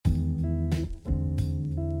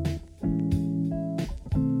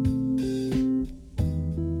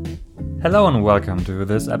Hello and welcome to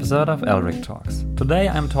this episode of Elric Talks. Today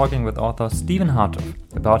I'm talking with author Stephen Hartov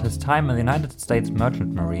about his time in the United States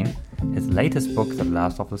Merchant Marine, his latest book, The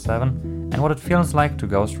Last of the Seven, and what it feels like to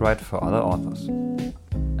ghostwrite for other authors.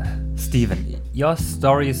 Stephen, your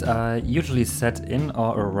stories are usually set in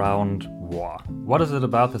or around war. What is it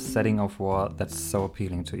about the setting of war that's so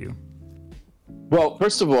appealing to you? Well,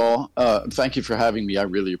 first of all, thank you for having me. I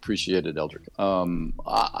really appreciate it, Eldrick.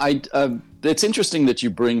 It's interesting that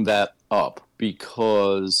you bring that up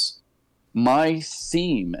because my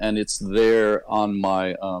theme, and it's there on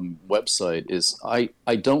my website, is I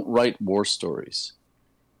don't write war stories.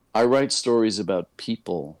 I write stories about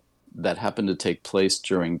people that happen to take place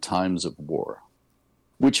during times of war,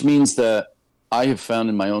 which means that I have found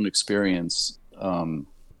in my own experience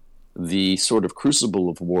the sort of crucible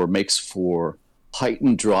of war makes for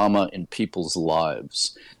heightened drama in people's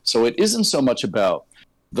lives. So it isn't so much about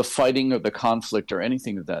the fighting or the conflict or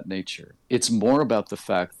anything of that nature. It's more about the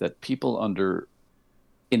fact that people under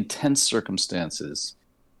intense circumstances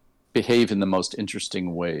behave in the most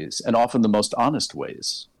interesting ways and often the most honest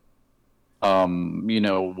ways.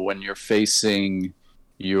 When you're facing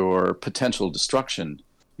your potential destruction,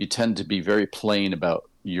 you tend to be very plain about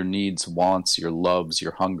your needs, wants, your loves,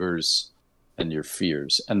 your hungers, and your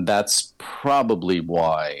fears. And that's probably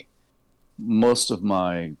why most of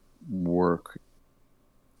my work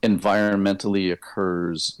environmentally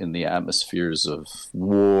occurs in the atmospheres of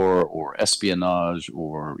war or espionage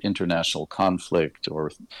or international conflict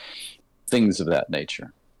or things of that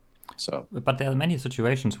nature. But there are many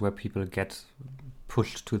situations where people get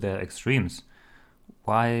pushed to their extremes.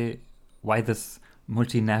 Why this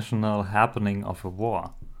multinational happening of a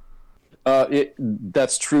war?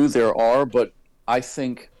 That's true, there are, but I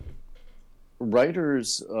think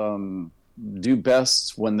writers do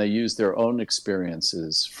best when they use their own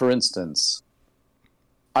experiences. For instance,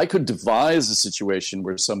 I could devise a situation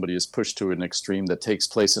where somebody is pushed to an extreme that takes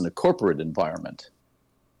place in a corporate environment,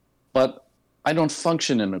 but I don't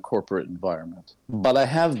function in a corporate environment. But I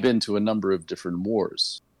have been to a number of different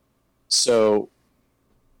wars. So,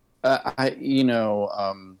 the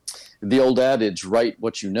old adage, write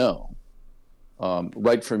what you know.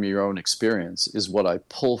 Write from your own experience is what I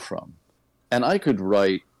pull from. And I could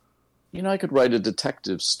write a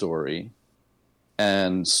detective story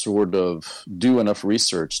and sort of do enough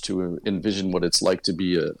research to envision what it's like to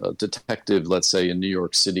be a detective, let's say, in New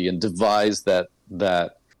York City, and devise that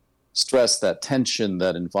stress, that tension,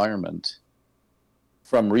 that environment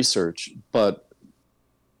from research. But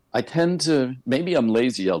I tend to, maybe I'm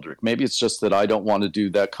lazy, Eldrick. Maybe it's just that I don't want to do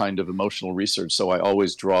that kind of emotional research, so I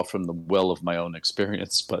always draw from the well of my own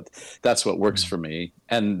experience. But that's what works for me,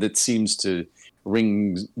 and it seems to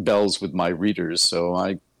ring bells with my readers, so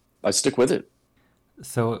I stick with it.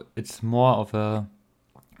 So it's more of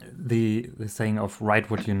the saying of write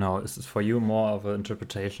what you know. Is for you more of an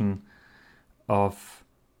interpretation of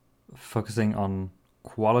focusing on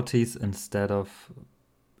qualities instead of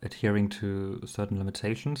adhering to certain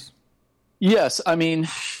limitations? Yes, I mean,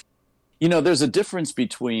 there's a difference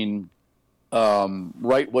between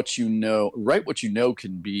write what you know. Write what you know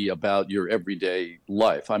can be about your everyday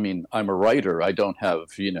life. I mean, I'm a writer. I don't have,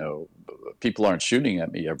 people aren't shooting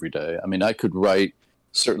at me every day. I mean, I could write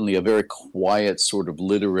certainly a very quiet sort of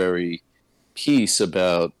literary piece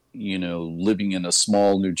about, living in a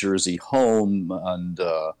small New Jersey home and,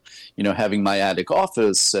 having my attic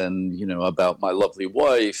office and, about my lovely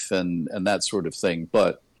wife and that sort of thing.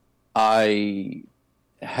 But I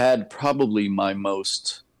had probably my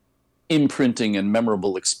most imprinting and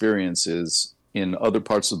memorable experiences in other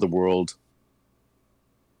parts of the world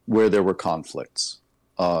where there were conflicts,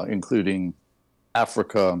 including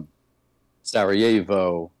Africa,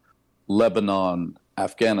 Sarajevo, Lebanon,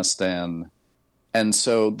 Afghanistan. And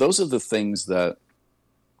so those are the things that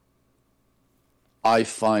I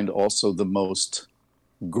find also the most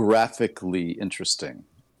graphically interesting,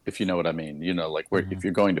 if you know what I mean. If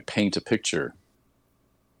you're going to paint a picture,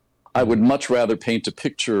 I would much rather paint a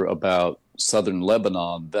picture about southern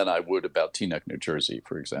Lebanon than I would about Teaneck, New Jersey,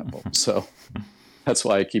 for example. So that's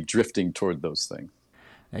why I keep drifting toward those things.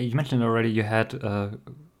 You mentioned already you had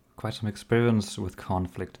quite some experience with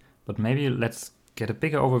conflict, but maybe let's get a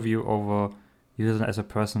bigger overview over you as a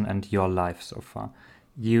person and your life so far.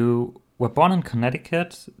 You were born in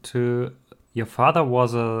Connecticut. Your father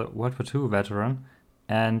was a World War II veteran,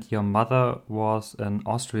 and your mother was an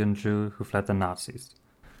Austrian Jew who fled the Nazis.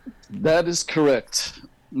 That is correct.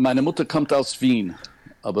 Meine Mutter kommt aus Wien,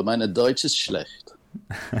 aber meine Deutsch ist schlecht.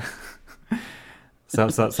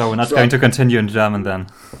 So we're not going to continue in German then?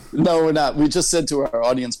 No, we're not. We just said to our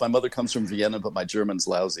audience, my mother comes from Vienna, but my German's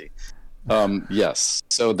lousy. Yes.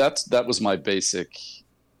 So that was my basic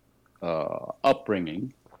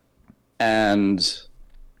upbringing. And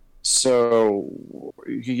so,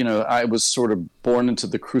 I was sort of born into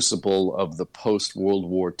the crucible of the post-World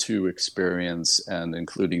War II experience, and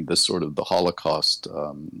including the sort of the Holocaust,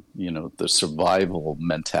 the survival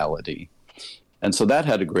mentality. And so that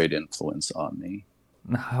had a great influence on me.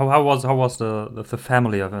 How was the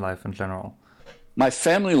family of your life in general? My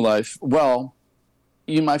family life, well,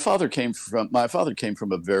 my father came from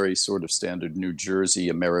a very sort of standard New Jersey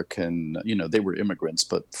American, they were immigrants,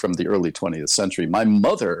 but from the early 20th century. My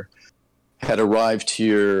mother had arrived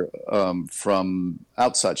here from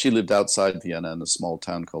outside. She lived outside Vienna in a small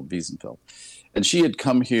town called Wiesenfeld. And she had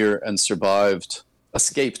come here and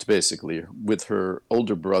escaped basically with her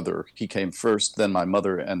older brother. He came first, then my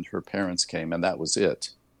mother and her parents came, and that was it.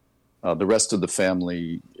 The rest of the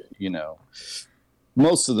family,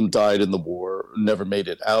 most of them died in the war, never made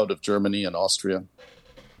it out of Germany and Austria.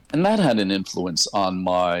 And that had an influence on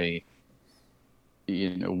my,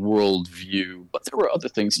 worldview. But there were other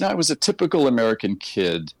things. I was a typical American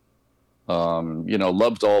kid,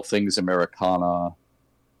 loved all things Americana.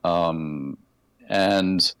 And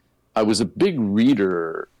I was a big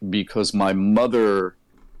reader because my mother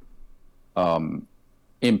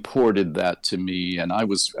imported that to me. And I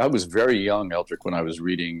was very young, Eldrick, when I was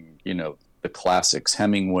reading, the classics,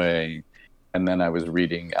 Hemingway, and then I was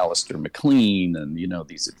reading Alistair MacLean and,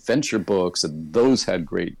 these adventure books, and those had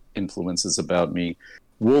great influences about me.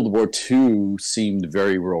 World War II seemed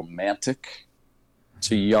very romantic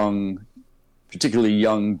to particularly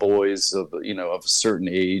young boys of a certain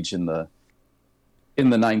age in the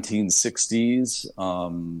 1960s.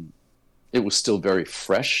 It was still very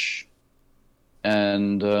fresh,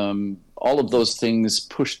 and all of those things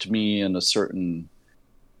pushed me in a certain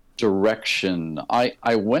direction.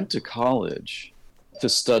 I went to college to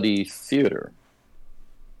study theater,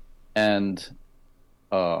 and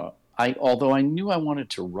although I knew I wanted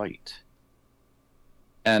to write,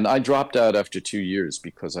 and I dropped out after 2 years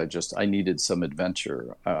because I needed some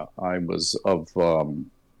adventure. I was of a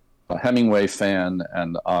Hemingway fan,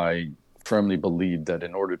 and I firmly believed that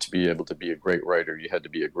in order to be able to be a great writer, you had to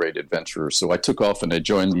be a great adventurer. So I took off and I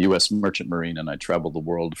joined the U.S. Merchant Marine, and I traveled the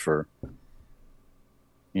world for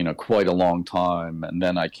quite a long time. And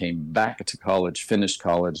then I came back to college, finished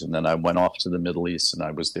college, and then I went off to the Middle East, and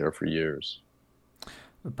I was there for years.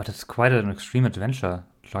 But it's quite an extreme adventure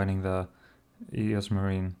joining the U.S.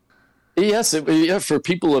 Marine. Yes, for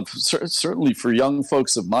people certainly for young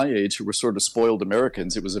folks of my age who were sort of spoiled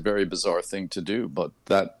Americans, it was a very bizarre thing to do. But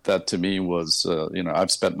that to me was,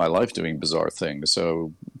 I've spent my life doing bizarre things.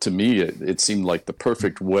 So to me, it seemed like the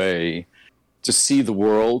perfect way to see the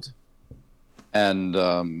world and,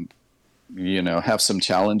 have some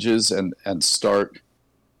challenges and start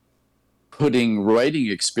putting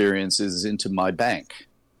writing experiences into my bank,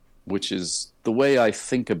 which is the way I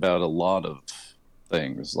think about a lot of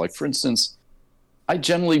things. Like, for instance, I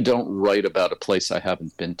generally don't write about a place I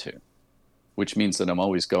haven't been to, which means that I'm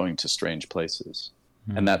always going to strange places.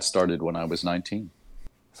 And that started when I was 19.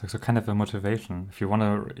 So kind of a motivation. If you want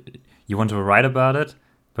to write about it,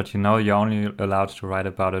 but you're only allowed to write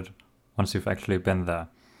about it once you've actually been there.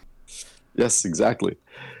 Yes, exactly.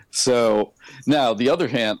 So now, on the other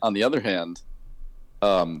hand,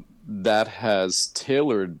 that has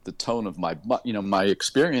tailored the tone of my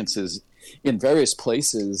experiences in various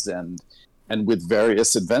places and with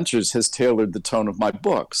various adventures has tailored the tone of my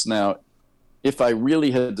books. Now, if I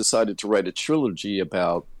really had decided to write a trilogy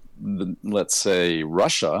about, let's say,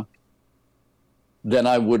 Russia, then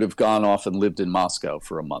I would have gone off and lived in Moscow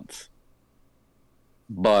for a month.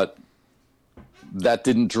 But that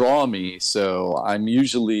didn't draw me, so I'm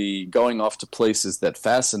usually going off to places that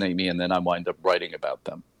fascinate me, and then I wind up writing about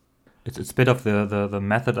them. It's a bit of the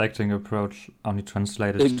method acting approach only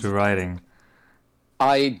translated to writing.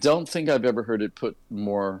 I don't think I've ever heard it put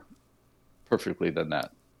more perfectly than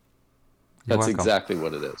that. That's exactly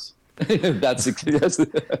what it is. That's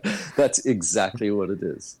exactly what it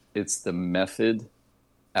is. It's the method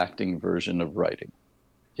acting version of writing,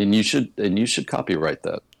 and you should copyright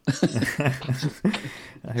that.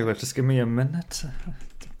 Anyway, just give me a minute.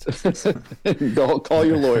 Call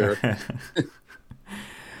your lawyer.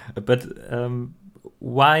 But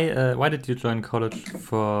why did you join college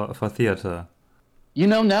for theater?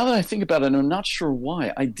 Now that I think about it, I'm not sure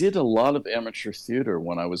why. I did a lot of amateur theater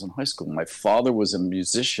when I was in high school. My father was a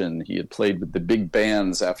musician. He had played with the big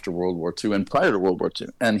bands after World War II and prior to World War II.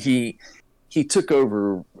 And he took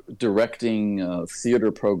over directing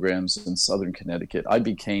theater programs in Southern Connecticut. I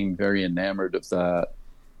became very enamored of that.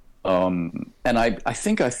 And I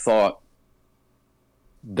think I thought,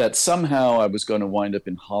 that somehow I was going to wind up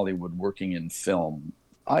in Hollywood working in film,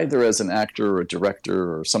 either as an actor or a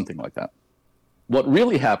director or something like that. What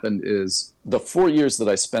really happened is the 4 years that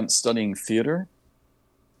I spent studying theater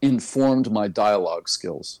informed my dialogue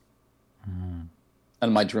skills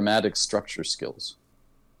and my dramatic structure skills.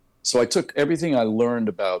 So I took everything I learned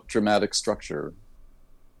about dramatic structure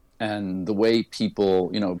and the way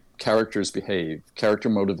people, characters behave, character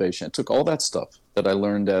motivation. I took all that stuff that I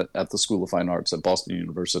learned at the School of Fine Arts at Boston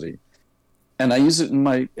University, and I use it in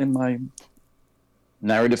my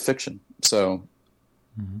narrative fiction. So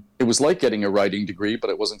it was like getting a writing degree,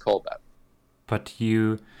 but it wasn't called that. But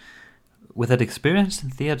with that experience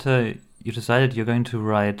in theater, you decided you're going to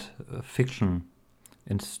write fiction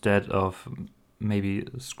instead of maybe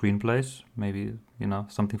screenplays, maybe,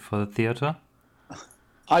 something for the theater?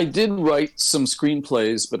 I did write some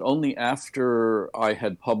screenplays, but only after I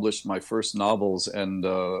had published my first novels, and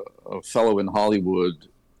a fellow in Hollywood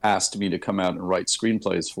asked me to come out and write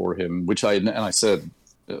screenplays for him, and I said,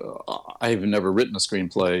 I've never written a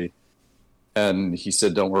screenplay. And he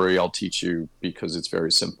said, don't worry, I'll teach you because it's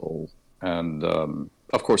very simple. And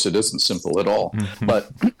of course, it isn't simple at all. But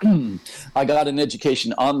I got an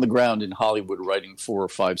education on the ground in Hollywood writing 4 or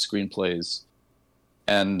 5 screenplays.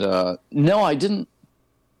 And no, I didn't.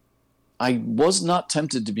 I was not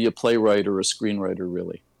tempted to be a playwright or a screenwriter,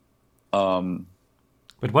 really.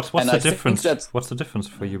 But what's the difference? What's the difference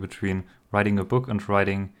for you between writing a book and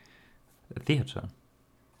writing a theater?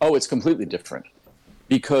 Oh, it's completely different.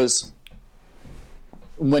 Because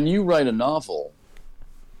when you write a novel,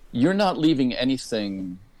 you're not leaving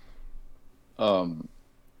anything to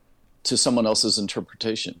someone else's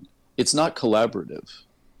interpretation. It's not collaborative.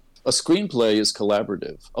 A screenplay is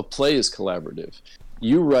collaborative. A play is collaborative.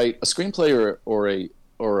 You write a screenplay or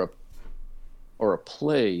a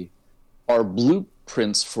play are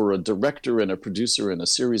blueprints for a director and a producer and a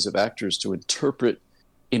series of actors to interpret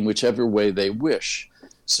in whichever way they wish.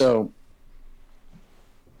 So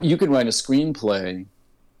you can write a screenplay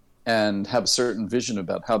and have a certain vision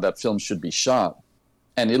about how that film should be shot,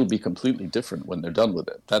 and it'll be completely different when they're done with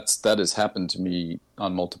it. That has happened to me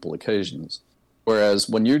on multiple occasions. Whereas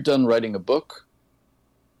when you're done writing a book,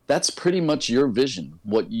 that's pretty much your vision.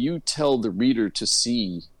 What you tell the reader to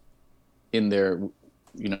see in their,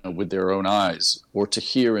 with their own eyes, or to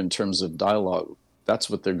hear in terms of dialogue, that's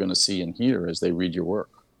what they're going to see and hear as they read your work.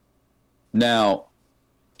 Now,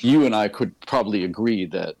 you and I could probably agree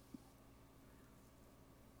that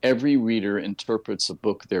every reader interprets a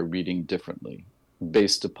book they're reading differently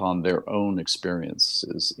based upon their own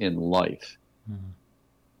experiences in life.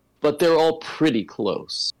 But they're all pretty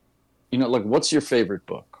close. Like, what's your favorite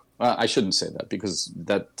book? I shouldn't say that because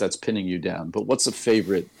that's pinning you down. But what's a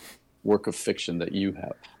favorite work of fiction that you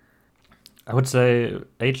have? I would say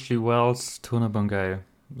H.G. Wells' Tuna Bungay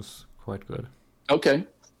was quite good. Okay,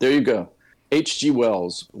 there you go. H.G.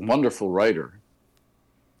 Wells, wonderful writer.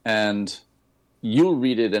 And you'll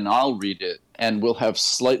read it and I'll read it, and we'll have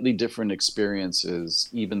slightly different experiences,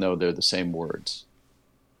 even though they're the same words.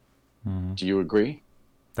 Do you agree?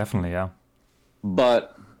 Definitely, yeah.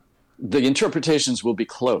 But the interpretations will be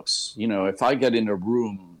close. If I get in a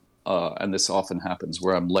room, and this often happens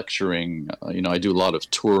where I'm lecturing, I do a lot of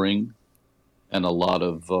touring and a lot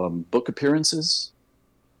of book appearances,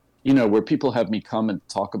 where people have me come and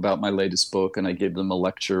talk about my latest book, and I give them a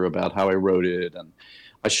lecture about how I wrote it, and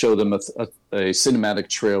I show them a cinematic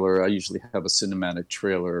trailer. I usually have a cinematic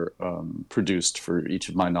trailer produced for each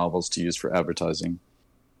of my novels to use for advertising.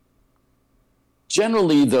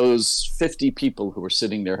 Generally, those 50 people who are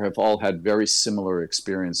sitting there have all had very similar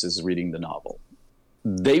experiences reading the novel.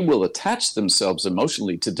 They will attach themselves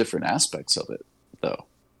emotionally to different aspects of it, though.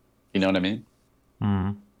 You know what I mean?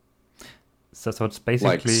 So it's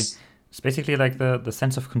basically like the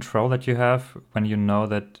sense of control that you have when you know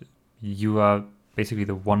that you are basically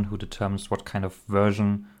the one who determines what kind of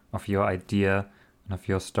version of your idea and of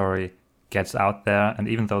your story gets out there. And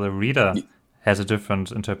even though the reader has a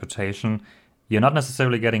different interpretation, you're not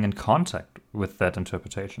necessarily getting in contact with that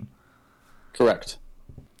interpretation. Correct.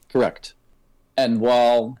 And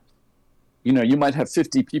while, you might have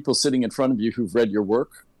 50 people sitting in front of you who've read your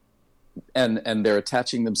work, and they're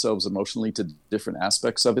attaching themselves emotionally to different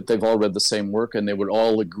aspects of it, they've all read the same work, and they would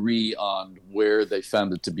all agree on where they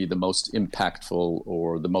found it to be the most impactful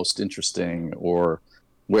or the most interesting, or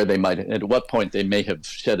where they might, at what point they may have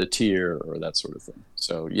shed a tear or that sort of thing.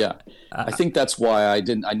 So yeah, I think that's why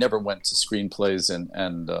I never went to screenplays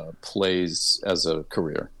and plays as a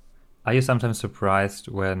career. Are you sometimes surprised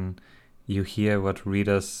when you hear what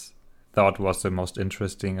readers thought was the most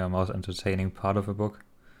interesting or most entertaining part of a book?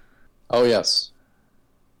 Oh yes.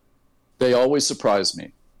 They always surprise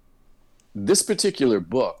me. This particular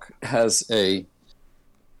book has the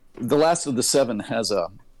last of the seven has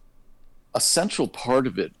a central part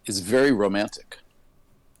of it is very romantic,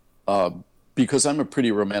 because I'm a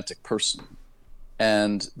pretty romantic person.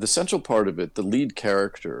 And the central part of it, the lead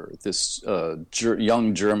character, this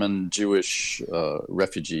young German Jewish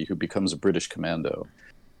refugee who becomes a British commando,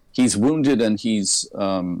 he's wounded and he's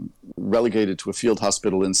relegated to a field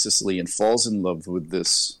hospital in Sicily and falls in love with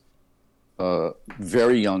this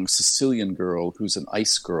very young Sicilian girl who's an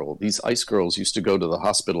ice girl. These ice girls used to go to the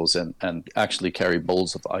hospitals and actually carry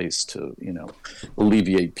bowls of ice to,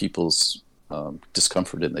 alleviate people's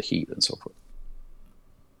discomfort in the heat and so forth.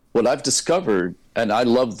 What I've discovered, and I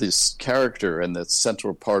love this character and the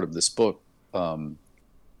central part of this book,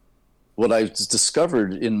 what I've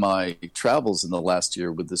discovered in my travels in the last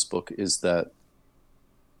year with this book is that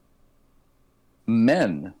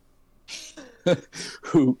men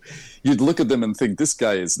who you'd look at them and think this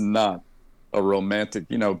guy is not a romantic,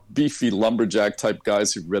 beefy lumberjack type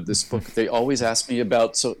guys who've read this book, they always ask me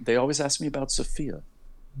about Sophia.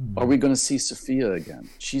 Are we going to see Sophia again?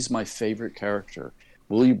 She's my favorite character.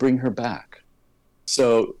 Will you bring her back?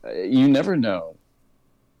 So you never know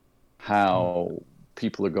how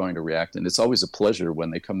people are going to react, and it's always a pleasure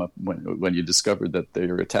when they come up when you discover that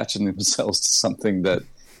they're attaching themselves to something that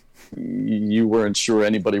you weren't sure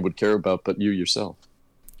anybody would care about but you yourself.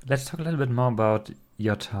 Let's talk a little bit more about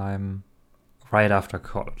your time right after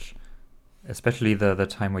college, especially the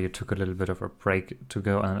time where you took a little bit of a break to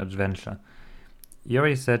go on an adventure. You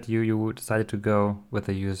already said you decided to go with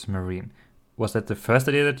the US Marine. Was that the first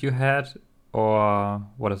idea that you had, or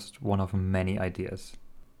was it one of many ideas?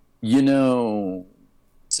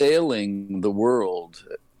 Sailing the world,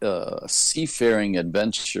 seafaring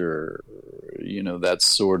adventure, that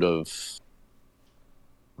sort of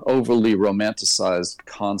overly romanticized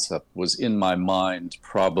concept was in my mind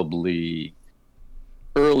probably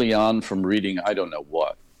early on from reading, I don't know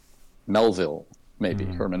what, Melville, maybe,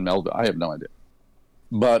 Herman Melville, I have no idea.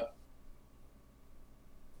 But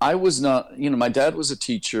I was not, my dad was a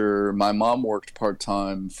teacher. My mom worked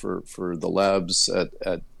part-time for the labs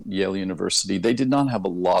at Yale University. They did not have a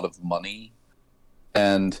lot of money.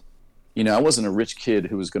 And, I wasn't a rich kid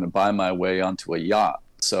who was going to buy my way onto a yacht.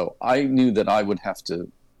 So I knew that I would have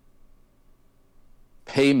to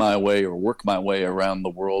pay my way or work my way around the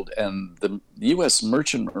world. And the U.S.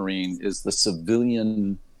 Merchant Marine is the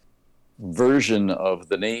civilian version of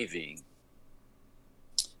the Navy.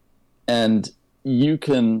 And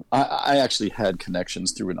I actually had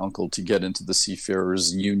connections through an uncle to get into the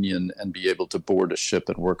Seafarers Union and be able to board a ship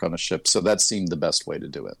and work on a ship. So that seemed the best way to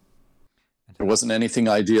do it. There wasn't anything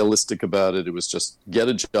idealistic about it. It was just get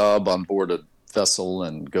a job on board a vessel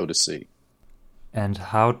and go to sea. And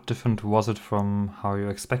how different was it from how you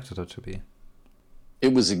expected it to be?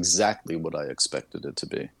 It was exactly what I expected it to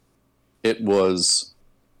be. It was,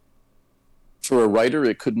 for a writer,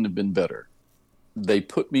 it couldn't have been better. They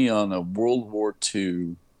put me on a World War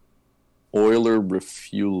II oiler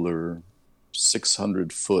refueler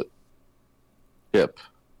 600-foot ship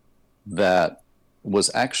that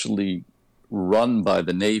was actually run by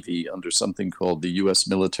the Navy under something called the U.S.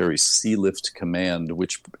 Military Sealift Command,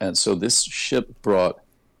 and so this ship brought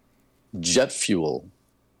jet fuel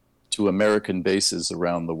to American bases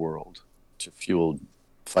around the world to fuel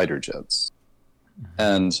fighter jets.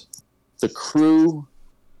 And the crew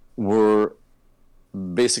were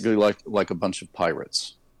basically like a bunch of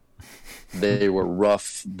pirates. They were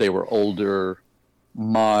rough, they were older.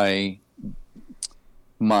 My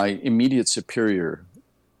immediate superior,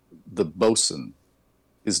 the bosun,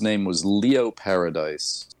 his name was Leo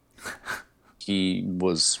Paradise. He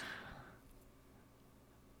was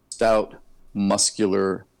stout,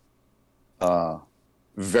 muscular,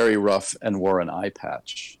 very rough, and wore an eye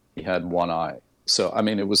patch. He had one eye. So,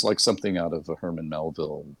 it was like something out of a Herman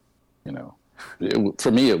Melville,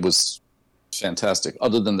 for me, it was fantastic.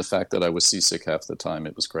 Other than the fact that I was seasick half the time,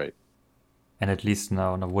 it was great. And at least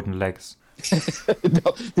no wooden legs.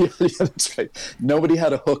 No, yeah, that's right. Nobody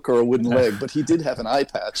had a hook or a wooden leg, but he did have an eye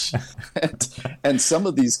patch. And some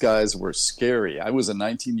of these guys were scary. I was a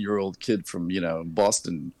 19-year-old kid from,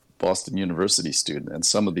 Boston University student, and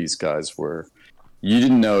some of these guys you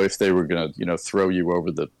didn't know if they were going to, throw you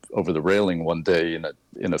over the railing one day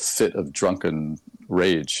in a fit of drunken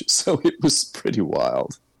rage. So it was pretty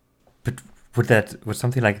wild. But would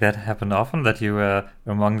something like that happen often, that you were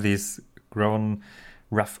among these grown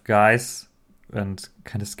rough guys and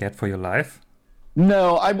kind of scared for your life?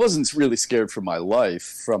 No, I wasn't really scared for my life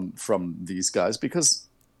from these guys because,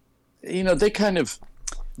 they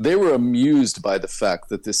they were amused by the fact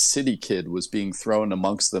that this city kid was being thrown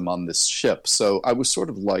amongst them on this ship. So I was sort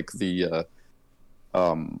of like the,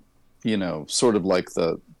 sort of like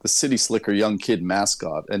the city slicker young kid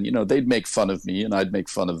mascot. And, they'd make fun of me and I'd make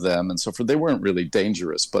fun of them and so forth. They weren't really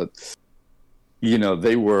dangerous, but,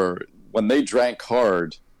 they were, when they drank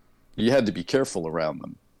hard, you had to be careful around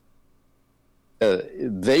them.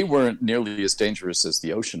 They weren't nearly as dangerous as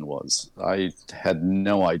the ocean was. I had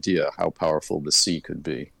no idea how powerful the sea could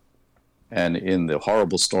be. And in the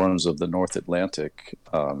horrible storms of the North Atlantic,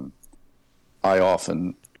 I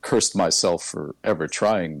often cursed myself for ever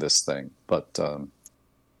trying this thing. But,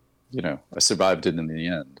 I survived it in the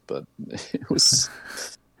end. But it was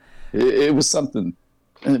something.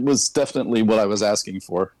 It was definitely what I was asking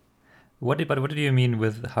for. What did you mean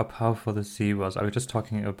with how powerful the sea was? Are we just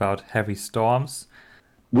talking about heavy storms?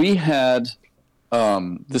 We had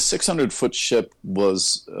the 600-foot ship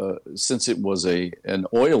was, since it was an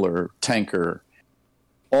oiler tanker,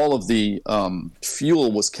 all of the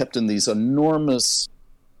fuel was kept in these enormous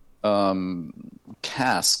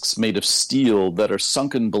casks made of steel that are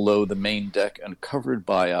sunken below the main deck and covered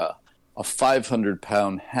by a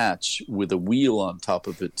 500-pound hatch with a wheel on top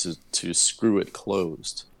of it to screw it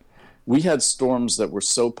closed. We had storms that were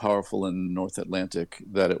so powerful in the North Atlantic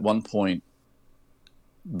that at one point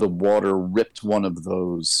the water ripped one of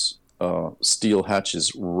those steel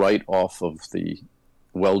hatches right off of the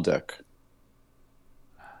well deck.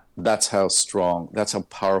 That's how strong, that's how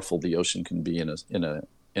powerful the ocean can be in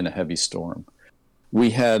a heavy storm. We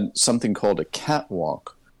had something called a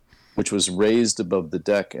catwalk, which was raised above the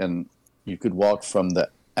deck, and you could walk from the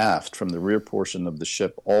aft, from the rear portion of the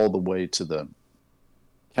ship, all the way to the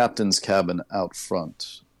captain's cabin out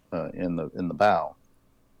front in the bow,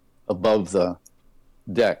 above the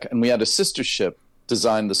deck. And we had a sister ship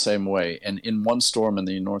designed the same way. And in one storm in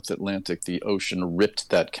the North Atlantic, the ocean ripped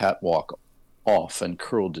that catwalk off and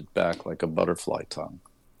curled it back like a butterfly tongue.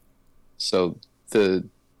 So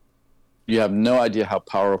you have no idea how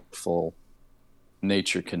powerful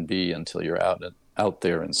nature can be until you're out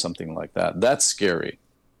there in something like that. That's scary.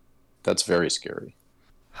 That's very scary.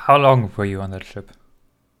 How long were you on that ship?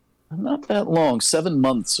 Not that long, 7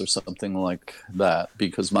 months or something like that,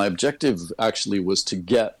 because my objective actually was to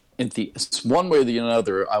get, one way or the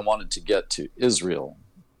other, I wanted to get to Israel.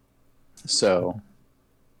 So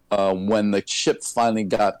when the ship finally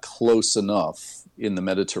got close enough in the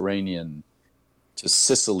Mediterranean to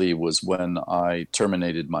Sicily was when I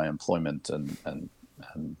terminated my employment and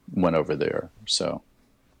went over there. So,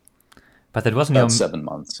 but that wasn't about 7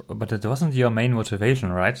 months. But it wasn't your main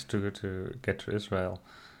motivation, right, to get to Israel?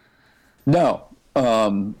 No,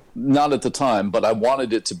 not at the time, but I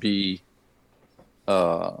wanted it to be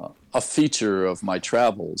a feature of my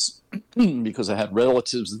travels because I had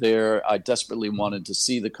relatives there. I desperately wanted to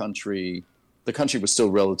see the country. The country was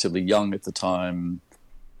still relatively young at the time.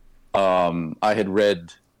 I had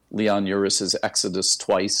read Leon Uris's Exodus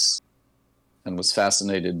twice and was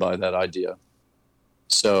fascinated by that idea.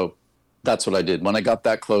 So that's what I did. When I got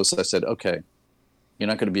that close, I said, okay, you're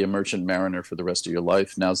not going to be a merchant mariner for the rest of your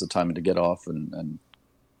life. Now's the time to get off and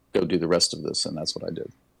go do the rest of this. And that's what I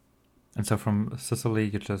did. And so from Sicily,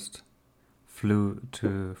 you just flew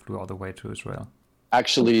all the way to Israel?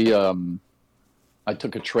 Actually, I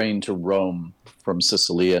took a train to Rome from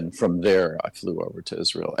Sicily, and from there I flew over to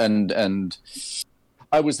Israel. And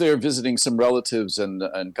I was there visiting some relatives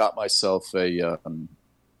and got myself a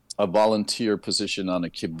volunteer position on a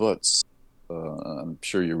kibbutz. I'm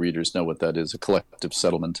sure your readers know what that is, a collective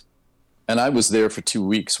settlement. And I was there for 2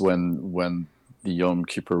 weeks when the Yom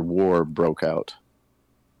Kippur War broke out.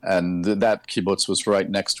 And that kibbutz was right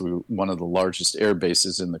next to one of the largest air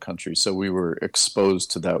bases in the country. So we were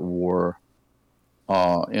exposed to that war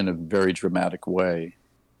in a very dramatic way.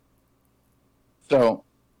 So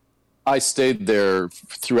I stayed there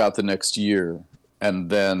throughout the next year and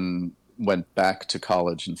then went back to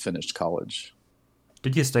college and finished college.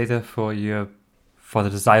 Did you stay there for the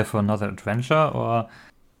desire for another adventure, or?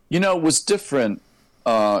 It was different,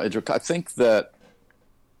 Eldrick. I think that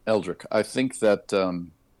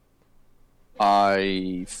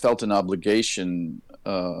I felt an obligation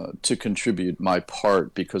to contribute my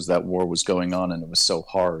part because that war was going on and it was so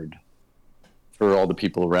hard for all the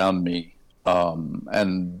people around me.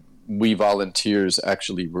 And we volunteers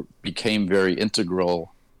actually became very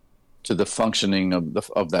integral to the functioning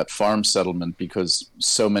of that farm settlement because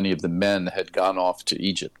so many of the men had gone off to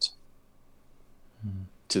Egypt,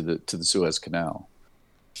 to the Suez Canal.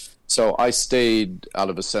 So I stayed out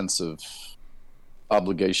of a sense of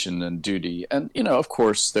obligation and duty, and of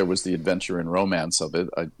course there was the adventure and romance of it.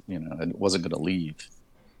 I wasn't going to leave.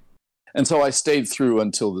 And so I stayed through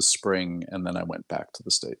until the spring, and then I went back to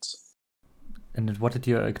the States. And what did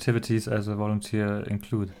your activities as a volunteer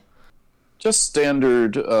include? Just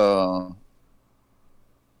standard,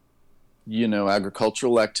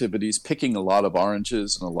 agricultural activities, picking a lot of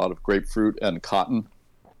oranges and a lot of grapefruit and cotton,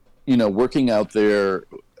 working out there.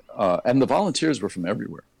 And the volunteers were from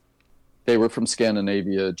everywhere. They were from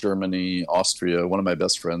Scandinavia, Germany, Austria. One of my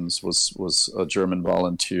best friends was a German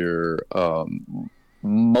volunteer.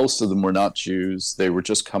 Most of them were not Jews. They were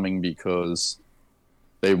just coming because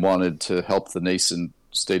they wanted to help the nascent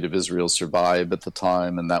state of Israel survive at the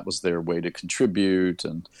time, and that was their way to contribute.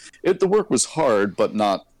 And the work was hard, but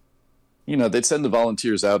not, they'd send the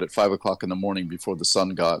volunteers out at 5 o'clock in the morning before the sun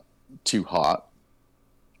got too hot,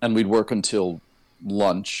 and we'd work until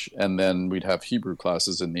lunch, and then we'd have Hebrew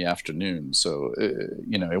classes in the afternoon. So,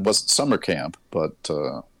 it wasn't summer camp, but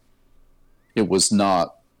it was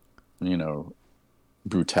not,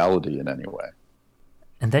 brutality in any way.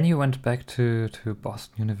 And then you went back to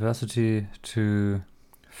Boston University to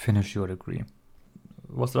finish your degree.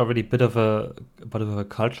 Was it already a bit of a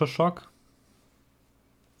culture shock?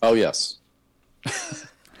 Oh, yes.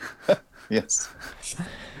 Yes.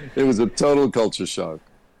 It was a total culture shock.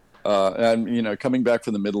 And, coming back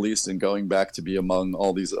from the Middle East and going back to be among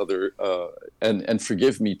all these other, and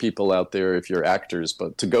forgive me, people out there, if you're actors,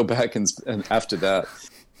 but to go back and after that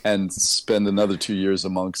and spend another 2 years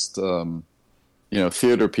amongst,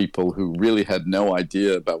 theater people who really had no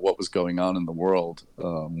idea about what was going on in the world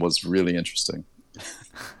was really interesting.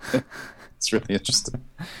 It's really interesting.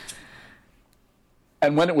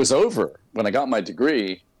 And when it was over, when I got my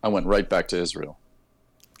degree, I went right back to Israel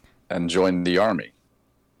and joined the army,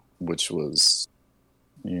 which was,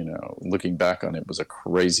 looking back on it, was a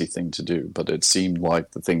crazy thing to do, but it seemed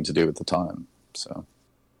like the thing to do at the time. So,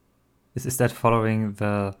 is that following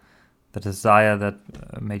the desire that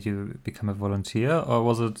made you become a volunteer, or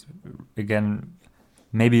was it again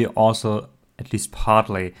maybe also at least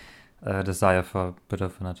partly a desire for a bit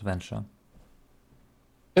of an adventure?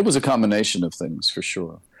 It was a combination of things, for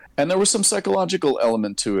sure. And there was some psychological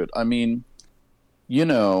element to it. I mean,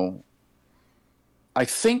 I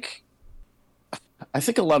think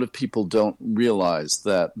a lot of people don't realize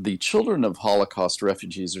that the children of Holocaust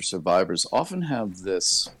refugees or survivors often have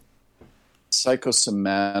this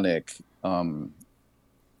psychosomatic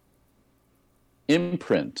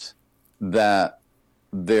imprint that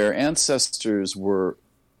their ancestors were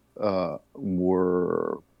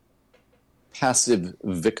passive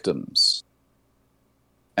victims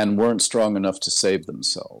and weren't strong enough to save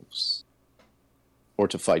themselves or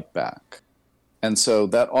to fight back. And so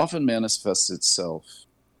that often manifests itself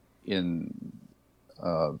in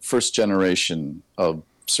first generation of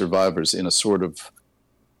survivors in a sort of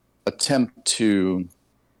attempt to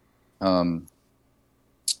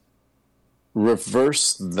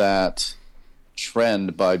reverse that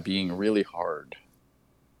trend by being really hard.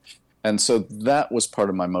 And so that was part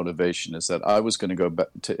of my motivation, is that I was going to go back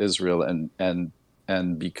to Israel and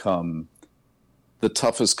become the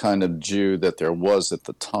toughest kind of Jew that there was at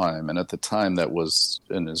the time. And at the time, that was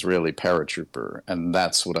an Israeli paratrooper. And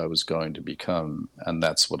that's what I was going to become. And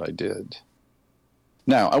that's what I did.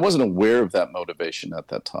 Now, I wasn't aware of that motivation at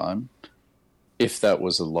that time, if that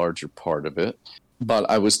was a larger part of it. But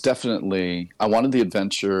I was definitely, I wanted the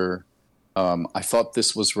adventure. I thought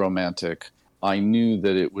this was romantic. I knew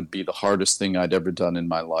that it would be the hardest thing I'd ever done in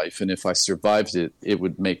my life. And if I survived it, it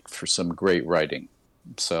would make for some great writing.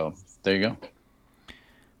 So there you go.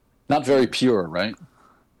 Not very pure, right?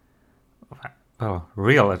 Well,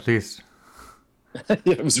 real at least. Yeah,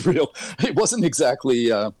 it was real. It wasn't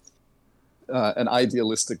exactly an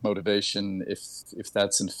idealistic motivation, if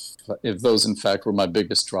those in fact were my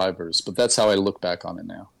biggest drivers. But that's how I look back on it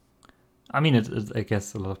now. I mean, I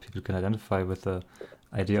guess a lot of people can identify with the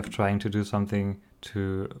idea of trying to do something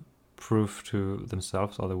to prove to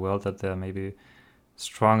themselves or the world that they're maybe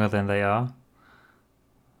stronger than they are.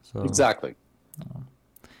 So exactly.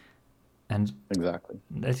 And exactly,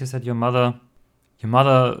 as you said, your mother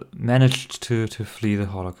managed to flee the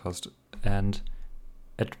Holocaust. And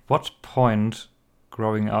at what point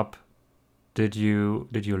growing up did you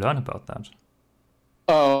learn about that?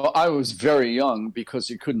 Oh, I was very young, because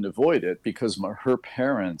you couldn't avoid it, because her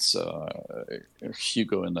parents,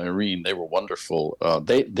 Hugo and Irene, they were wonderful.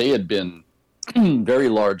 They had been very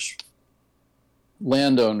large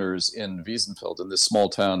landowners in Wiesenfeld, in this small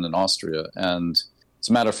town in Austria. And as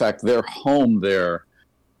a matter of fact, their home there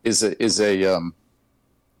is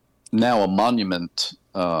now a monument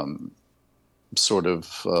sort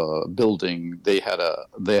of building. They had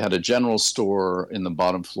a general store in the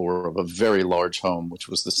bottom floor of a very large home, which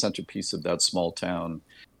was the centerpiece of that small town.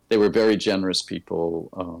 They were very generous people.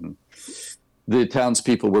 The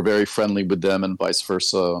townspeople were very friendly with them and vice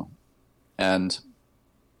versa. And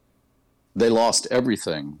they lost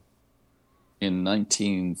everything in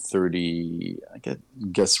 1930, I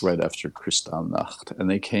guess right after Kristallnacht.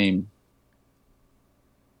 And they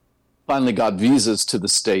finally got visas to the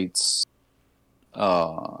States,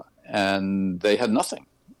 and they had nothing.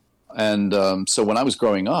 And so when I was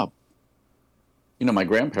growing up, my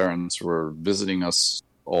grandparents were visiting us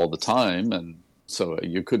all the time, and so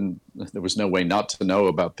there was no way not to know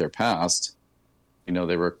about their past.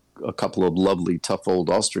 They were a couple of lovely, tough old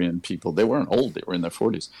Austrian people. They weren't old, they were in their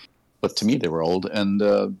 40s. But to me, they were old, and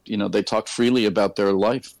they talked freely about their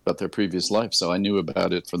life, about their previous life. So I knew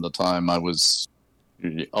about it from the time I was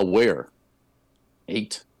aware.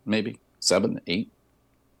 8, maybe 7, 8.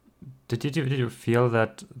 Did you feel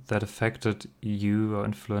that affected you or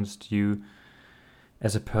influenced you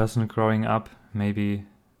as a person growing up, maybe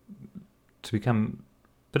to become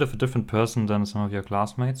a bit of a different person than some of your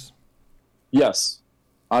classmates? Yes,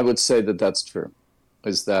 I would say that that's true.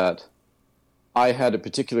 Is that I had a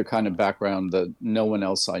particular kind of background that no one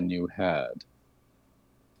else I knew had.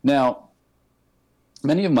 Now,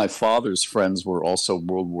 many of my father's friends were also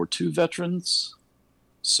World War II veterans,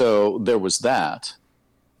 so there was that.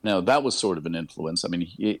 Now, that was sort of an influence. I mean,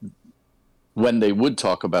 when they would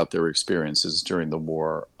talk about their experiences during the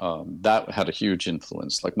war, that had a huge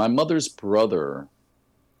influence. Like my mother's brother,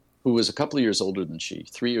 who was a couple of years older than she,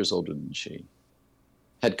 3 years older than she,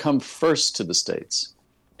 had come first to the States.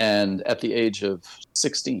 And at the age of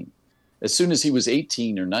 16, as soon as he was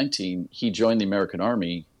 18 or 19, he joined the American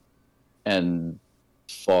Army and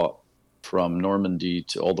fought from Normandy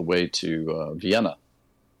all the way to Vienna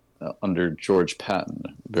under George Patton,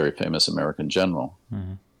 a very famous American general.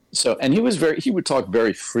 Mm-hmm. So, and he would talk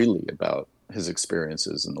very freely about his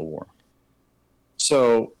experiences in the war.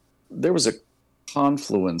 So there was a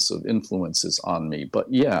confluence of influences on me.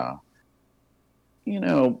 But yeah,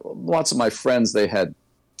 lots of my friends, they had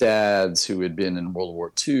dads who had been in World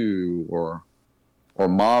War II or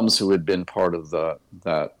moms who had been part of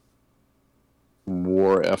that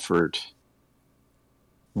war effort.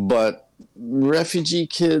 But refugee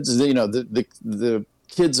kids, the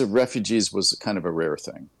kids of refugees was kind of a rare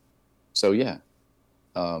thing. So yeah,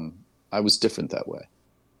 I was different that way.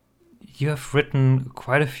 You have written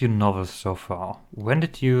quite a few novels so far. When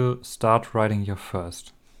did you start writing your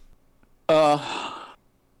first? In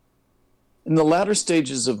the latter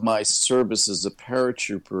stages of my service as a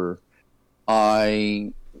paratrooper,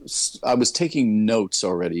 I was taking notes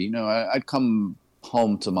already. I'd come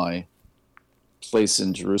home to my place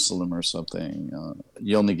in Jerusalem or something.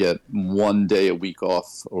 You only get 1 day a week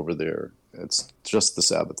off over there. It's just the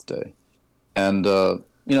Sabbath day. And,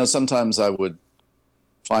 sometimes I would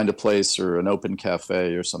find a place or an open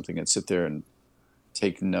cafe or something and sit there and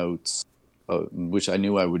take notes, which I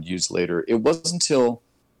knew I would use later. It wasn't until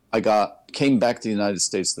I came back to the United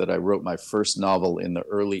States that I wrote my first novel in the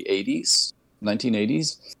early 80s,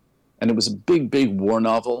 1980s. And it was a big, big war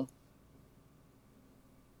novel.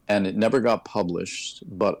 And it never got published,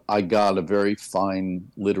 but I got a very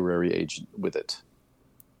fine literary agent with it.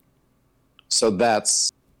 So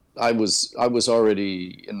I was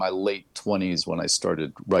already in my late 20s when I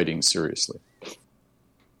started writing seriously.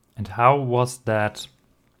 And how was that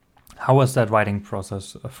writing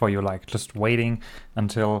process for you? Like just waiting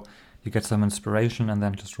until you get some inspiration and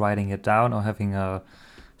then just writing it down, or having a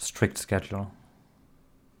strict schedule?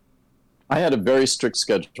 I had a very strict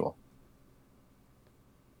schedule.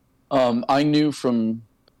 I knew from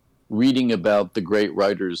reading about the great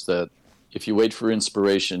writers that if you wait for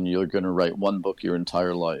inspiration, you're going to write one book your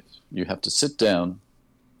entire life. You have to sit down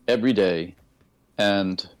every day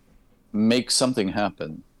and make something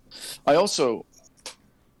happen. I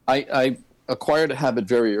acquired a habit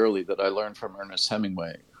very early that I learned from Ernest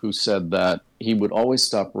Hemingway, who said that he would always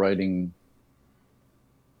stop writing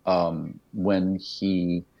when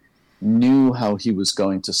he knew how he was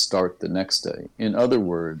going to start the next day. In other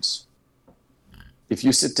words, if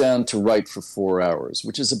you sit down to write for 4 hours,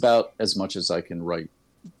 which is about as much as I can write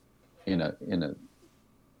in a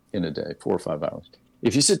day, 4 or 5 hours.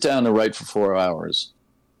 If you sit down to write for 4 hours,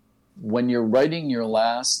 when you're writing your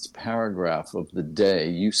last paragraph of the day,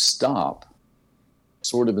 you stop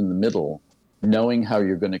sort of in the middle, knowing how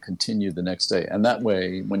you're going to continue the next day. And that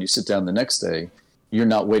way, when you sit down the next day, you're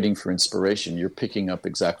not waiting for inspiration. You're picking up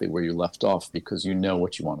exactly where you left off because you know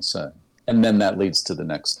what you want to say. And then that leads to the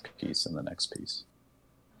next piece and the next piece.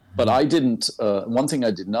 But I didn't, one thing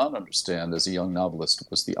I did not understand as a young novelist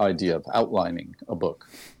was the idea of outlining a book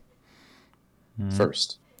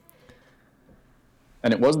first.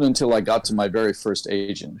 And it wasn't until I got to my very first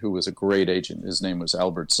agent, who was a great agent. His name was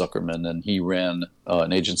Albert Zuckerman, and he ran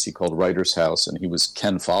an agency called Writer's House, and he was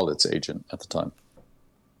Ken Follett's agent at the time,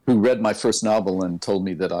 who read my first novel and told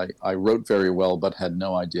me that I wrote very well but had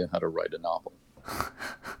no idea how to write a novel.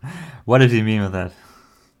 What did he mean with that?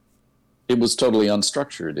 It was totally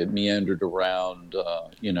unstructured. It meandered around,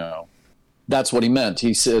 That's what he meant.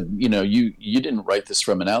 He said, you didn't write this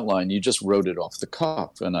from an outline. You just wrote it off the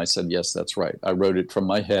cuff. And I said, yes, that's right. I wrote it from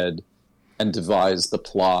my head and devised the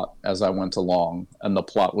plot as I went along. And the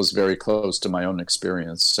plot was very close to my own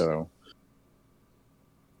experience. So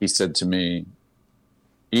he said to me,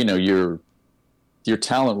 your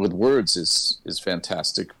talent with words is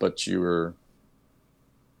fantastic, but your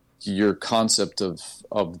concept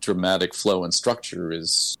of dramatic flow and structure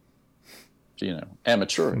is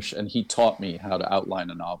amateurish. And he taught me how to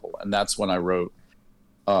outline a novel. And that's when I wrote,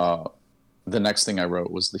 the next thing I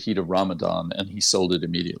wrote was The Heat of Ramadan, and he sold it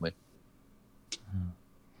immediately.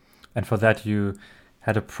 And for that you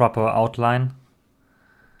had a proper outline?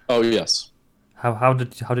 Oh, yes. How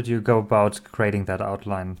did you go about creating that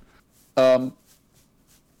outline? Eldrick,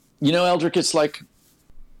 it's like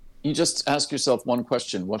you just ask yourself one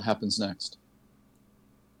question: what happens next?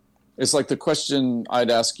 It's like the question I'd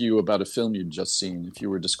ask you about a film you'd just seen if you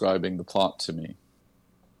were describing the plot to me.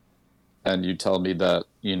 And you tell me that,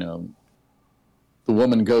 the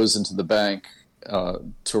woman goes into the bank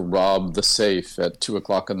to rob the safe at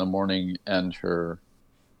 2:00 in the morning, and her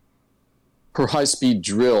high-speed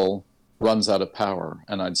drill runs out of power.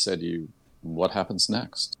 And I'd say to you, what happens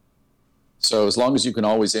next? So as long as you can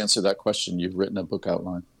always answer that question, you've written a book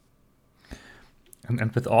outline.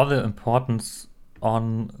 And with all the importance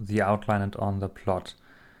on the outline and on the plot,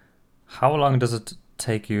 how long does it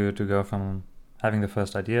take you to go from having the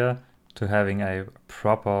first idea to having a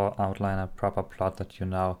proper outline, a proper plot that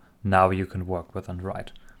now you can work with and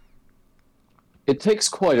write? It takes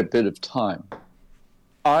quite a bit of time.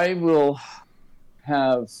 I will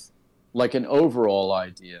have like an overall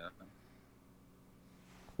idea.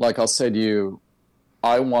 Like I'll say to you,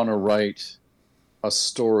 I want to write a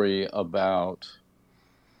story about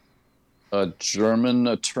a German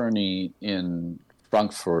attorney in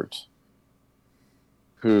Frankfurt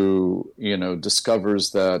who,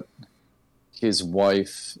 discovers that his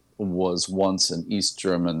wife was once an East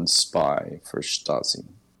German spy for Stasi,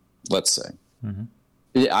 let's say.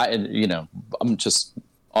 Mm-hmm. I'm just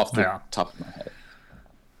off the top of my head.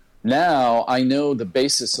 Now I know the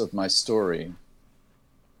basis of my story,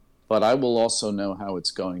 but I will also know how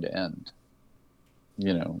it's going to end.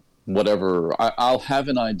 Whatever. I'll have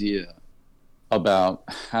an idea about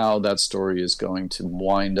how that story is going to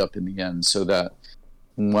wind up in the end, so that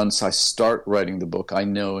once I start writing the book, I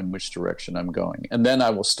know in which direction I'm going. And then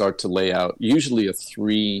I will start to lay out usually a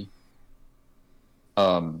 3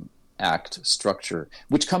 act structure,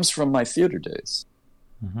 which comes from my theater days.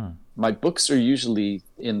 Mm-hmm. My books are usually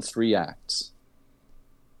in 3 acts.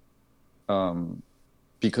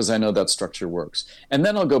 Because I know that structure works. And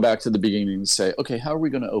then I'll go back to the beginning and say, okay, how are we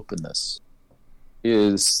going to open this?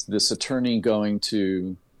 Is this attorney going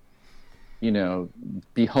to,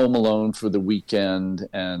 be home alone for the weekend,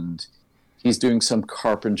 and he's doing some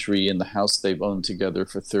carpentry in the house they've owned together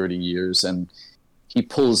for 30 years, and he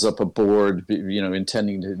pulls up a board,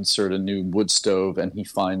 intending to insert a new wood stove, and he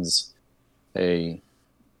finds a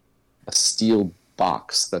steel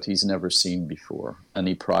box that he's never seen before, and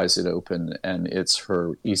he pries it open, and it's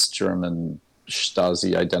her East German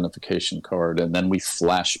Stasi identification card, and then we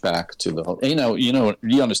flash back to the whole.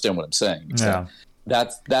 You understand what I'm saying? Yeah.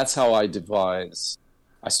 That's how I devise.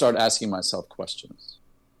 I start asking myself questions,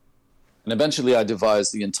 and eventually I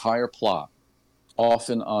devise the entire plot,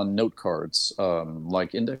 often on note cards,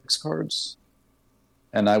 like index cards,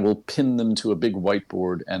 and I will pin them to a big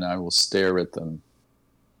whiteboard, and I will stare at them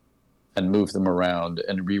and move them around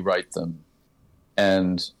and rewrite them,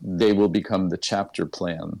 and they will become the chapter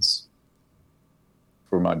plans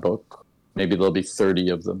for my book. Maybe there'll be 30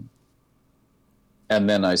 of them. And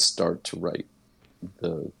then I start to write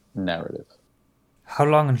the narrative. How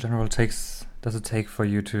long in general does it take for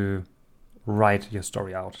you to write your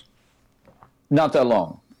story out? Not that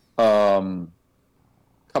long.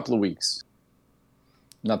 Couple of weeks.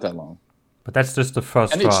 Not that long. But that's just the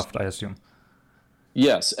first draft, I assume.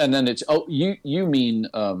 Yes, and then it's... Oh, you mean...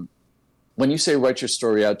 when you say write your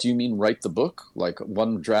story out, do you mean write the book, like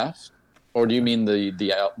one draft? Or do you mean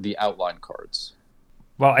the outline cards?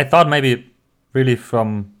 Well, I thought maybe really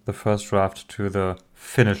from the first draft to the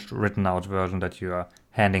finished written out version that you are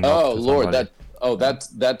handing off to Lord, somebody.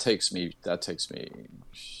 that takes me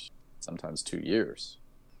sometimes 2 years.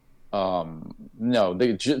 No,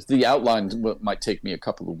 the outline might take me a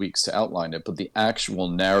couple of weeks to outline it, but the actual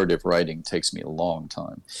narrative writing takes me a long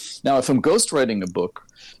time. Now, if I'm ghostwriting a book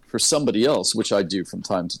for somebody else, which I do from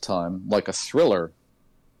time to time, like a thriller,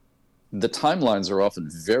 the timelines are often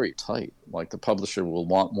very tight. Like the publisher will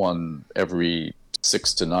want one every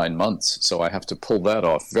 6 to 9 months, so I have to pull that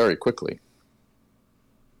off very quickly.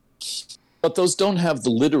 But those don't have the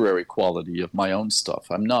literary quality of my own stuff.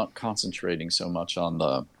 I'm not concentrating so much on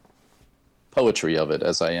the poetry of it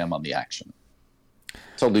as I am on the action.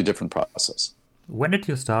 Totally different process. When did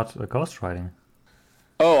you start ghostwriting?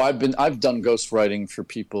 Oh, I've done ghostwriting for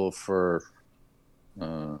people for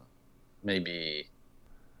maybe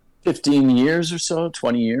 15 years or so,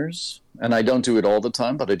 20 years. And I don't do it all the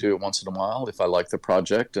time, but I do it once in a while if I like the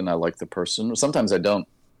project and I like the person. Sometimes I don't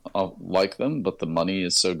like them, but the money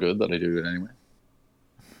is so good that I do it anyway.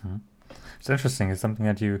 Mm-hmm. It's interesting. It's something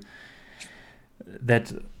that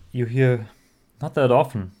you hear not that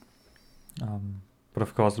often, but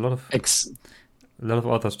of course a lot of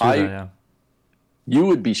authors do that. Yeah, you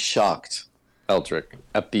would be shocked, Eldrick,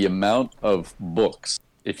 at the amount of books.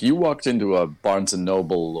 If you walked into a Barnes and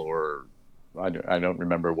Noble, or I don't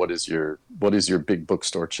remember what is your big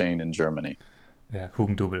bookstore chain in Germany? Yeah,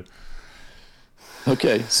 Hugendubel.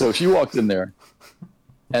 Okay, so if you walked in there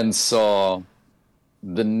and saw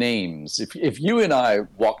the names, if you and I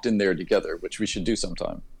walked in there together, which we should do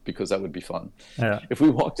sometime, because that would be fun. Yeah. If we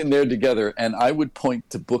walked in there together and I would point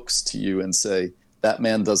to books to you and say, that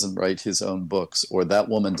man doesn't write his own books, or that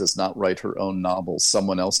woman does not write her own novels,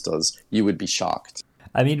 someone else does, you would be shocked.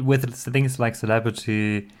 I mean, with things like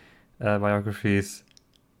celebrity biographies,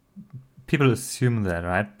 people assume that,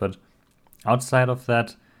 right? But outside of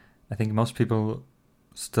that, I think most people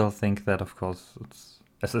still think that, of course,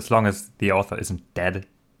 it's as long as the author isn't dead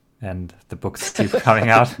and the books keep coming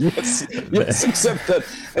out. yes,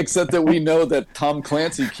 except that we know that Tom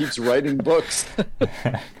Clancy keeps writing books.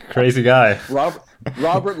 Crazy guy.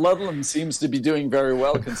 Robert Ludlum seems to be doing very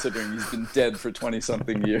well considering he's been dead for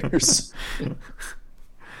 20-something years.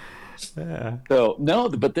 Yeah. So, no,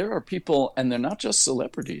 but there are people, and they're not just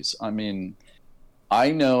celebrities. I mean,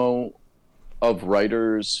 I know of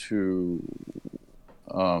writers who,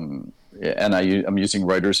 and I'm using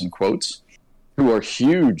writers in quotes, who are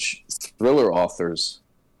huge thriller authors,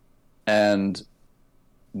 and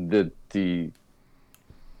the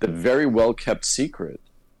very well kept secret,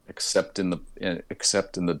 except in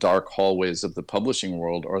the dark hallways of the publishing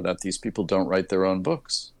world, are that these people don't write their own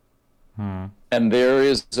books. And there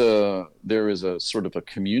is a sort of a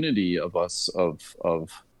community of us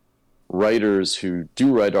of writers who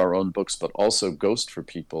do write our own books, but also ghost for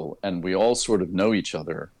people, and we all sort of know each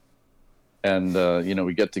other. And,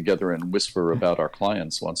 we get together and whisper about our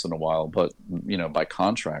clients once in a while, but, by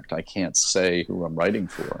contract, I can't say who I'm writing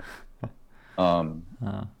for. And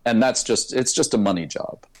it's just a money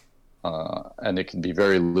job. And it can be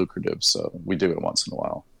very lucrative, so we do it once in a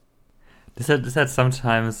while. Does that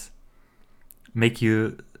sometimes make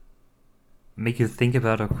you think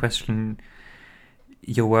about or question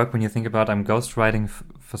your work when you think about, I'm ghostwriting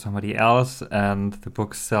for somebody else and the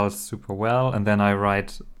book sells super well, and then I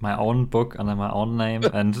write my own book under my own name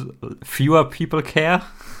and fewer people care?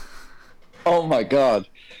 Oh my God.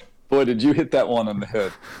 Boy, did you hit that one on the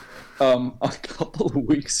head. A couple of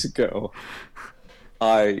weeks ago,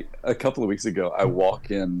 I walk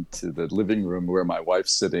into the living room where my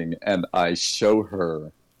wife's sitting, and I show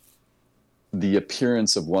her the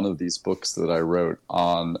appearance of one of these books that I wrote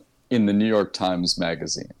in the New York Times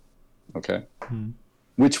Magazine, okay?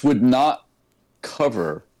 Which would not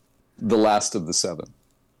cover The Last of the Seven.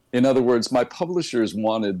 In other words, my publishers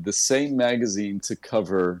wanted the same magazine to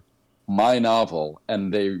cover my novel,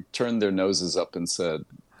 and they turned their noses up and said,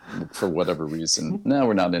 for whatever reason, no,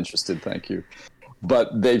 we're not interested, thank you.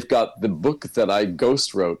 But they've got the book that I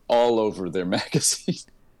ghost wrote all over their magazine.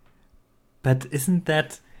 But isn't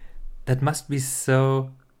that must be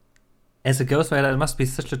so... As a ghostwriter, it must be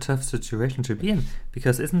such a tough situation to be in,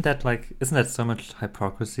 because isn't that so much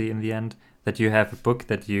hypocrisy in the end, that you have a book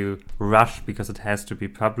that you rush because it has to be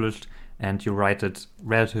published and you write it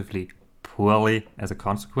relatively poorly as a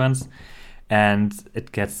consequence, and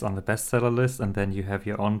it gets on the bestseller list, and then you have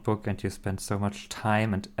your own book and you spend so much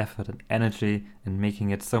time and effort and energy in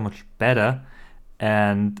making it so much better,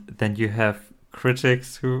 and then you have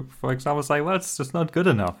critics who, for example, say, well, it's just not good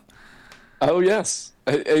enough. Oh, yes.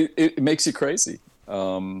 It makes you crazy.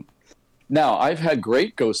 Now, I've had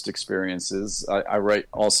great ghost experiences. I write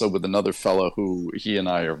also with another fellow who he and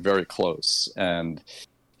I are very close. And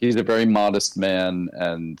He's a very modest man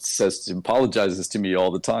and apologizes to me all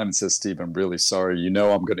the time and says, Steve, I'm really sorry.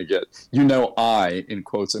 I'm going to get, in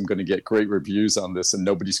quotes, I'm going to get great reviews on this and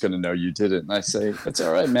nobody's going to know you did it. And I say, that's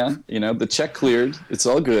all right, man. The check cleared. It's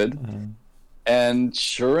all good. Mm-hmm. And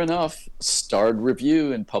sure enough, starred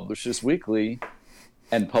review in Publishers Weekly.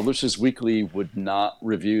 And Publishers Weekly would not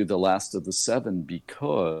review The Last of the Seven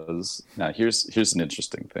because, now here's an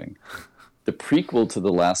interesting thing. The prequel to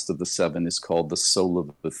The Last of the Seven is called The Soul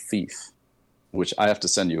of the Thief, which I have to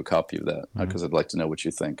send you a copy of that because I'd like to know what you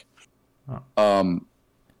think. Oh.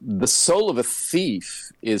 The Soul of a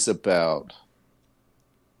Thief is about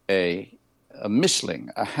a Mischling,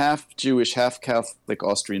 a half-Jewish, half-Catholic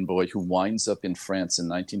Austrian boy who winds up in France in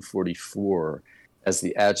 1944 as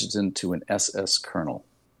the adjutant to an SS colonel.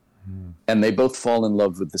 Mm. And they both fall in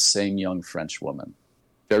love with the same young French woman.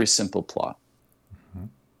 Very simple plot.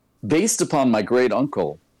 Based upon my great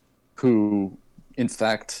uncle, who, in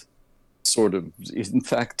fact, to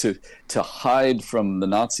hide from the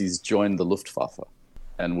Nazis, joined the Luftwaffe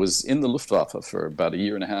and was in the Luftwaffe for about a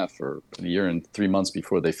year and a half or a year and 3 months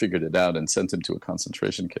before they figured it out and sent him to a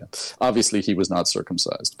concentration camp. Obviously, he was not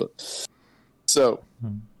circumcised. But so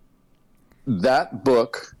that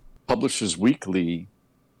book, Publishers Weekly,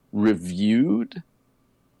 reviewed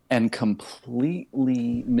and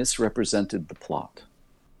completely misrepresented the plot,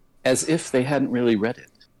 as if they hadn't really read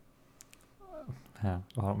it. Yeah,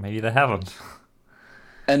 well, maybe they haven't.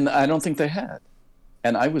 And I don't think they had.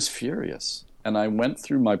 And I was furious. And I went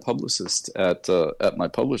through my publicist at my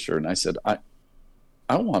publisher, and I said, I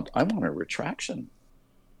want a retraction,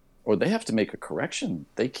 or they have to make a correction.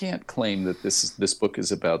 They can't claim that this book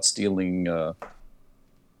is about stealing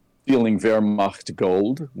Wehrmacht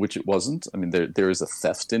gold, which it wasn't. I mean, there is a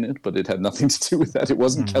theft in it, but it had nothing to do with that. It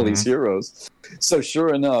wasn't Kelly's Heroes. So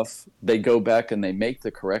sure enough, they go back and they make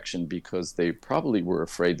the correction because they probably were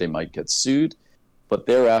afraid they might get sued. But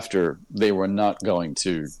thereafter, they were not going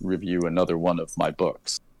to review another one of my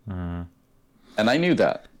books. Mm. And I knew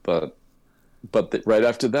that, but right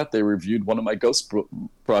after that, they reviewed one of my ghost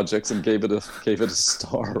projects and gave it a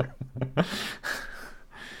star.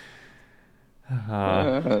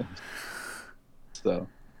 So,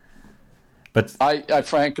 but I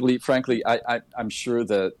frankly, I'm sure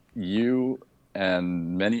that you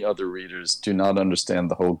and many other readers do not understand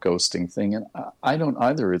the whole ghosting thing, and I don't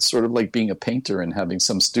either. It's sort of like being a painter and having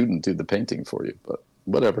some student do the painting for you, but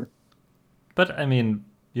whatever. But I mean,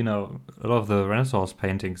 a lot of the Renaissance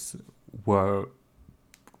paintings were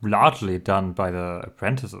largely done by the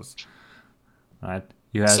apprentices, right?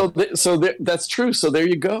 That's true. So there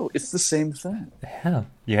you go. It's the same thing. Yeah,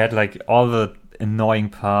 you had like all the annoying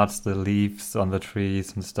parts, the leaves on the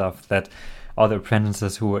trees and stuff that all the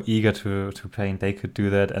apprentices who were eager to paint, they could do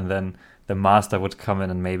that, and then the master would come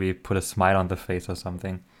in and maybe put a smile on the face or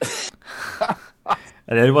something.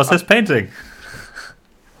 And it was his painting.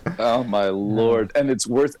 Oh my lord! And it's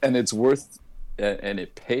worth, and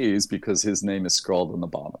it pays because his name is scrawled on the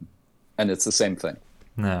bottom, and it's the same thing.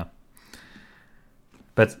 Yeah.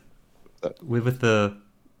 But with the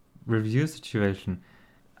review situation,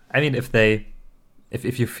 I mean,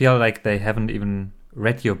 if you feel like they haven't even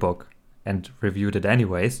read your book and reviewed it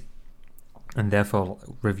anyways, and therefore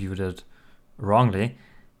reviewed it wrongly,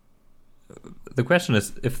 the question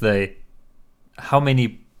is how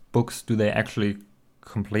many books do they actually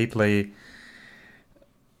completely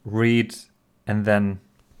read and then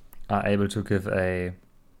are able to give a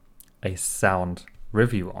sound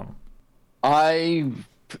review on? I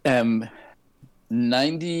am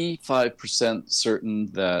 95%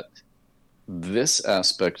 certain that this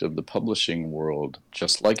aspect of the publishing world,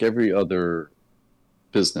 just like every other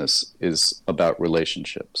business, is about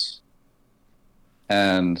relationships.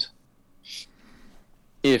 And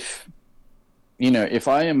if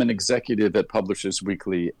I am an executive at Publishers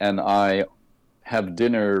Weekly and I have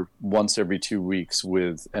dinner once every 2 weeks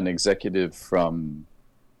with an executive from,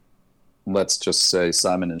 let's just say,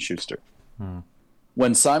 Simon & Schuster.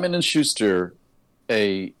 When Simon & Schuster,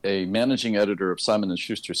 a managing editor of Simon &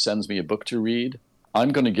 Schuster, sends me a book to read,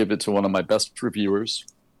 I'm going to give it to one of my best reviewers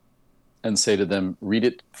and say to them, read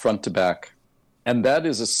it front to back. And that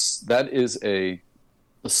is a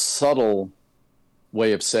subtle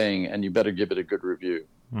way of saying, and you better give it a good review.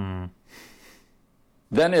 Then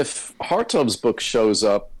if Hartov's book shows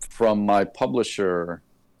up from my publisher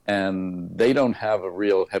and they don't have a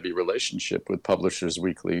real heavy relationship with Publishers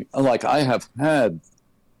Weekly, like I have had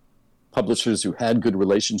publishers who had good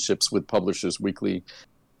relationships with Publishers Weekly,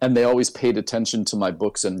 and they always paid attention to my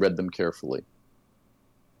books and read them carefully.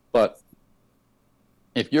 But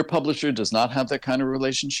if your publisher does not have that kind of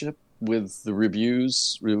relationship, with the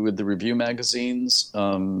reviews, with the review magazines.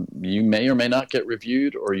 You may or may not get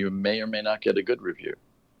reviewed, or you may or may not get a good review,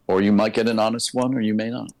 or you might get an honest one, or you may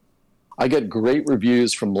not. I get great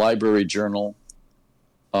reviews from Library Journal,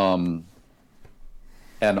 and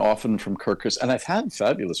often from Kirkus, and I've had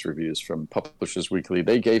fabulous reviews from Publishers Weekly.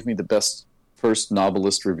 They gave me the best first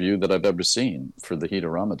novelist review that I've ever seen for The Heat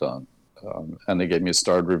of Ramadan, and they gave me a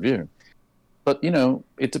starred review. But,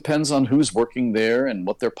 it depends on who's working there and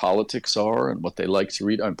what their politics are and what they like to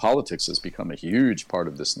read. Politics has become a huge part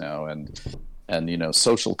of this now, and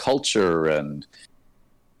social culture, and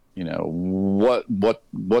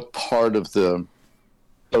what part of the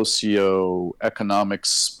socio-economic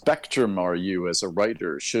spectrum are you as a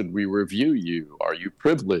writer? Should we review you? Are you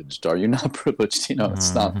privileged? Are you not privileged?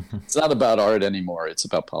 It's not about art anymore. It's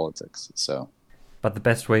about politics. So, but the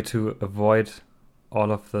best way to avoid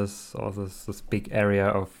all of this big area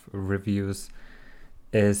of reviews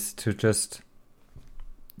is to just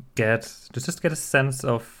get a sense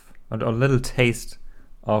of, or a little taste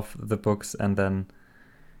of the books, and then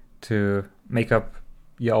to make up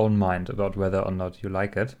your own mind about whether or not you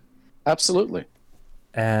like it. Absolutely.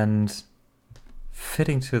 And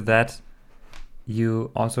fitting to that,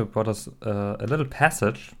 you also brought us a little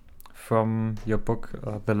passage from your book,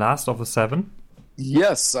 The Last of the Seven.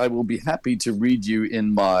 Yes, I will be happy to read you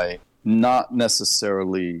in my not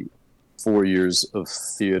necessarily 4 years of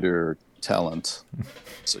theater talent.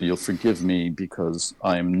 So you'll forgive me because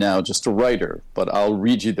I am now just a writer, but I'll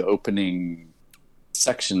read you the opening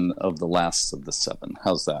section of The Last of the Seven.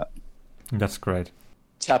 How's that? That's great.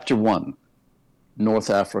 Chapter 1, North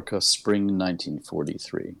Africa, Spring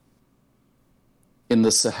 1943. In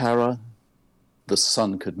the Sahara, the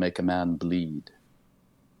sun could make a man bleed.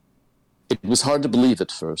 It was hard to believe at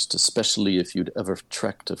first, especially if you'd ever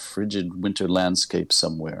trekked a frigid winter landscape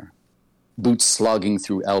somewhere. Boots slogging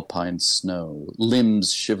through alpine snow,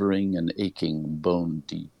 limbs shivering and aching bone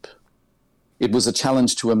deep. It was a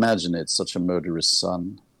challenge to imagine it, such a murderous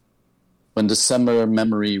sun. When December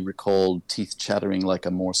memory recalled teeth chattering like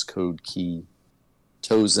a Morse code key,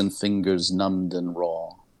 toes and fingers numbed and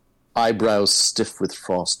raw, eyebrows stiff with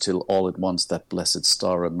frost, till all at once that blessed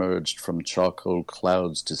star emerged from charcoal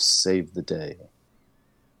clouds to save the day.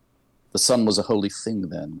 The sun was a holy thing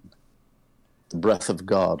then, the breath of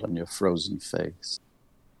God on your frozen face.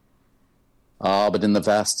 Ah, but in the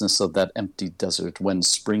vastness of that empty desert, when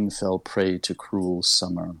spring fell prey to cruel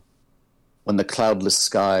summer, when the cloudless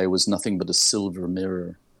sky was nothing but a silver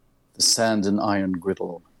mirror, the sand an iron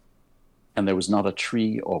griddle, and there was not a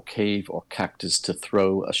tree or cave or cactus to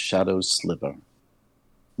throw a shadow's sliver,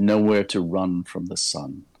 nowhere to run from the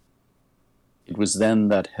sun. It was then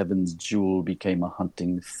that heaven's jewel became a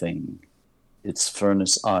hunting thing, its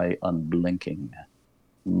furnace eye unblinking,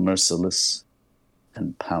 merciless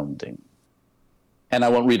and pounding. And I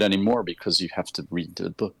won't read any more because you have to read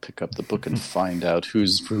the book, pick up the book, and find out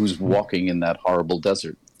who's walking in that horrible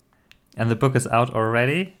desert. And the book is out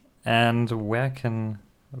already. And where can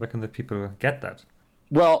the people get that?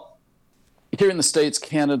 Well, here in the States,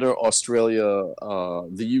 Canada, Australia,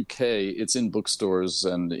 the UK, it's in bookstores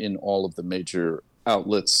and in all of the major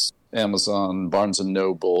outlets. Amazon, Barnes &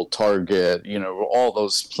 Noble, Target, all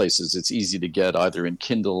those places. It's easy to get either in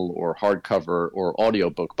Kindle or hardcover or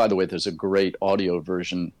audiobook. By the way, there's a great audio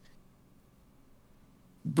version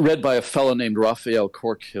read by a fellow named Raphael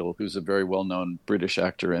Corkhill, who's a very well-known British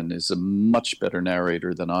actor and is a much better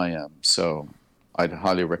narrator than I am. So I'd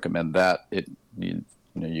highly recommend that.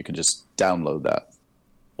 You can just download that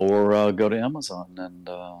or go to Amazon and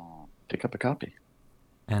pick up a copy.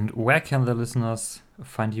 And where can the listeners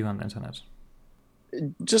find you on the internet?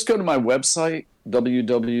 Just go to my website,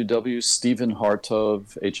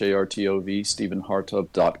 www.stephenhartov, Hartov,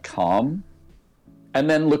 stephenhartov.com. And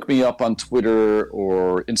then look me up on Twitter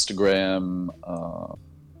or Instagram,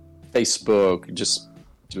 Facebook. Just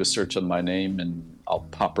do a search on my name and I'll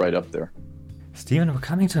pop right up there. Stephen, we're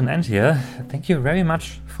coming to an end here. Thank you very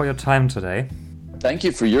much for your time today. Thank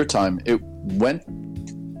you for your time. It went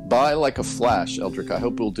by like a flash, Eldrick. I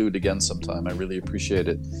hope we'll do it again sometime. I really appreciate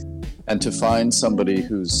it. And to find somebody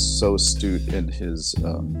who's so astute in his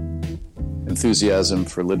enthusiasm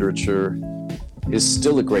for literature is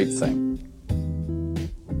still a great thing.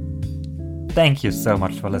 Thank you so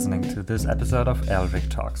much for listening to this episode of Eldrick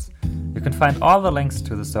Talks. You can find all the links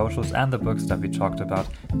to the socials and the books that we talked about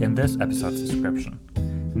in this episode's description.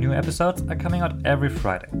 New episodes are coming out every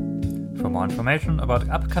Friday. For more information about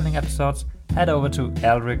upcoming episodes, head over to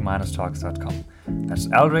eldrick-talks.com. That's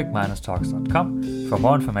eldrick-talks.com for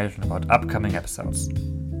more information about upcoming episodes.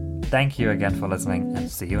 Thank you again for listening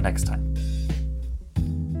and see you next time.